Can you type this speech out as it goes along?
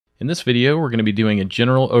In this video, we're going to be doing a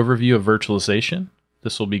general overview of virtualization.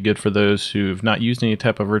 This will be good for those who've not used any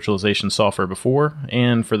type of virtualization software before,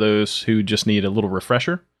 and for those who just need a little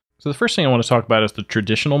refresher. So the first thing I want to talk about is the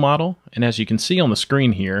traditional model. And as you can see on the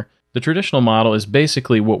screen here, the traditional model is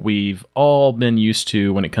basically what we've all been used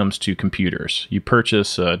to when it comes to computers. You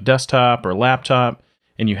purchase a desktop or laptop,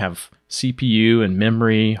 and you have CPU and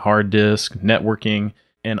memory, hard disk, networking,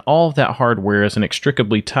 and all of that hardware is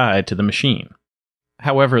inextricably tied to the machine.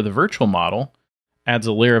 However, the virtual model adds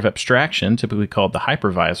a layer of abstraction, typically called the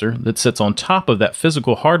hypervisor, that sits on top of that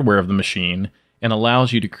physical hardware of the machine and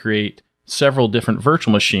allows you to create several different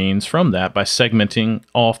virtual machines from that by segmenting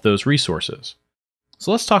off those resources.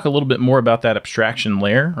 So let's talk a little bit more about that abstraction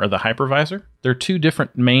layer, or the hypervisor. There are two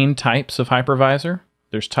different main types of hypervisor.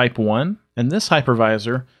 There's type 1, and this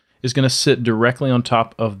hypervisor is going to sit directly on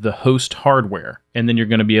top of the host hardware, and then you're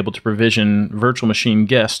going to be able to provision virtual machine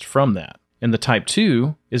guests from that. And the type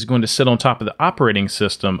 2 is going to sit on top of the operating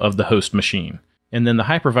system of the host machine. And then the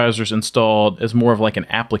hypervisor is installed as more of like an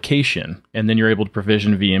application, and then you're able to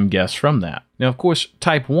provision VM guests from that. Now, of course,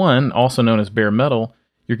 type 1, also known as bare metal,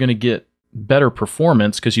 you're going to get better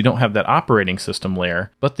performance because you don't have that operating system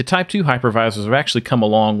layer. But the type 2 hypervisors have actually come a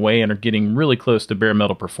long way and are getting really close to bare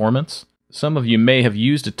metal performance. Some of you may have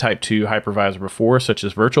used a type 2 hypervisor before, such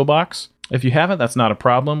as VirtualBox. If you haven't, that's not a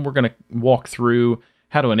problem. We're going to walk through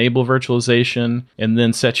how to enable virtualization, and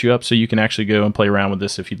then set you up so you can actually go and play around with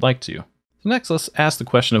this if you'd like to. So next, let's ask the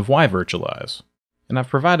question of why virtualize. And I've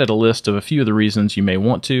provided a list of a few of the reasons you may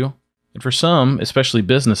want to. And for some, especially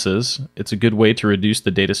businesses, it's a good way to reduce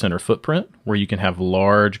the data center footprint, where you can have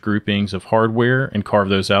large groupings of hardware and carve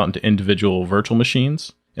those out into individual virtual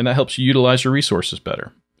machines. And that helps you utilize your resources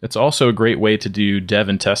better. It's also a great way to do dev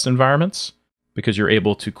and test environments, because you're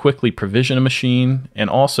able to quickly provision a machine and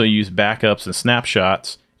also use backups and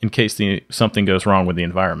snapshots in case something goes wrong with the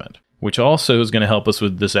environment, which also is going to help us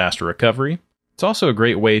with disaster recovery. It's also a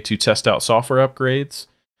great way to test out software upgrades,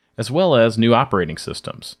 as well as new operating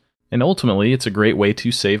systems. And ultimately, it's a great way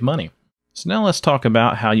to save money. So now let's talk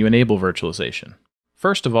about how you enable virtualization.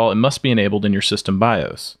 First of all, it must be enabled in your system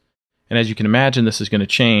BIOS. And as you can imagine, this is going to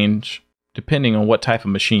change depending on what type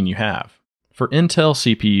of machine you have. For Intel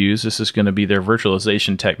CPUs, this is going to be their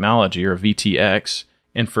virtualization technology, or VTX.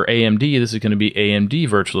 And for AMD, this is going to be AMD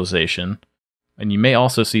virtualization. And you may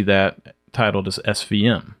also see that titled as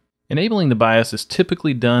SVM. Enabling the BIOS is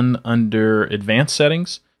typically done under advanced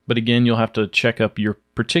settings, but again, you'll have to check up your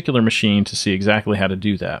particular machine to see exactly how to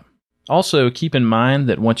do that. Also, keep in mind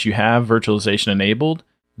that once you have virtualization enabled,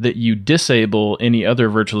 that you disable any other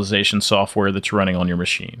virtualization software that's running on your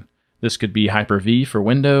machine. This could be Hyper-V for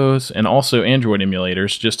Windows, and also Android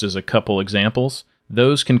emulators, just as a couple examples.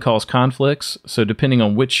 Those can cause conflicts, so depending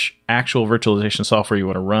on which actual virtualization software you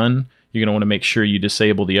want to run, you're going to want to make sure you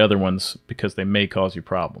disable the other ones because they may cause you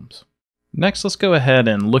problems. Next, let's go ahead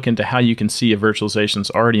and look into how you can see if virtualization is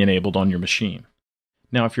already enabled on your machine.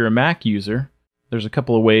 Now, if you're a Mac user, there's a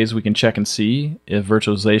couple of ways we can check and see if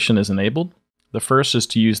virtualization is enabled. The first is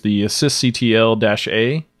to use the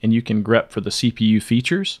sysctl-a, and you can grep for the CPU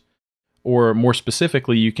features. Or more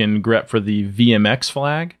specifically, you can grep for the VMX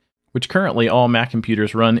flag, which currently all Mac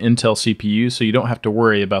computers run Intel CPUs, so you don't have to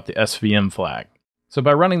worry about the SVM flag. So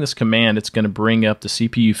by running this command, it's going to bring up the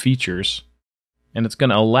CPU features, and it's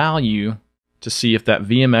going to allow you to see if that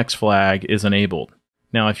VMX flag is enabled.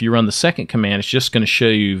 Now, if you run the second command, it's just going to show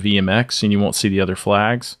you VMX, and you won't see the other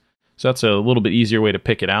flags. So that's a little bit easier way to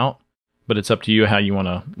pick it out, but it's up to you how you want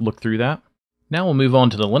to look through that. Now we'll move on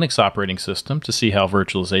to the Linux operating system to see how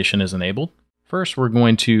virtualization is enabled. First, we're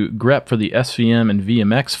going to grep for the SVM and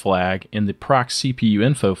VMX flag in the proc CPU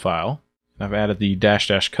info file. I've added the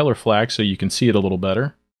 -- color flag so you can see it a little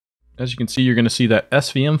better. As you can see, you're going to see that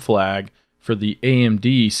SVM flag for the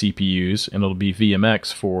AMD CPUs, and it'll be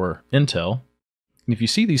VMX for Intel. And if you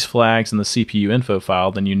see these flags in the CPU info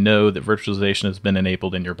file, then you know that virtualization has been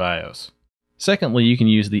enabled in your BIOS. Secondly, you can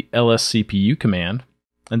use the lscpu command.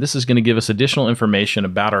 And this is going to give us additional information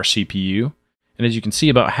about our CPU. And as you can see,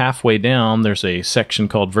 about halfway down, there's a section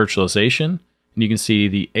called Virtualization. And you can see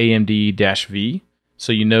the AMD-V,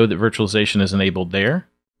 so you know that virtualization is enabled there.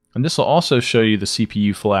 And this will also show you the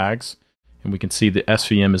CPU flags, and we can see the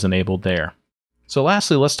SVM is enabled there. So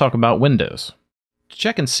lastly, let's talk about Windows. To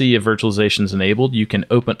check and see if virtualization is enabled, you can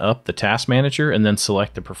open up the Task Manager and then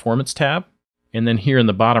select the Performance tab. And then here in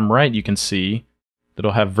the bottom right, you can see that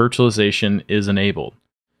it'll have Virtualization is enabled.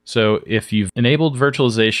 So if you've enabled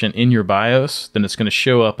virtualization in your BIOS, then it's going to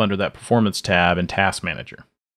show up under that Performance tab in Task Manager.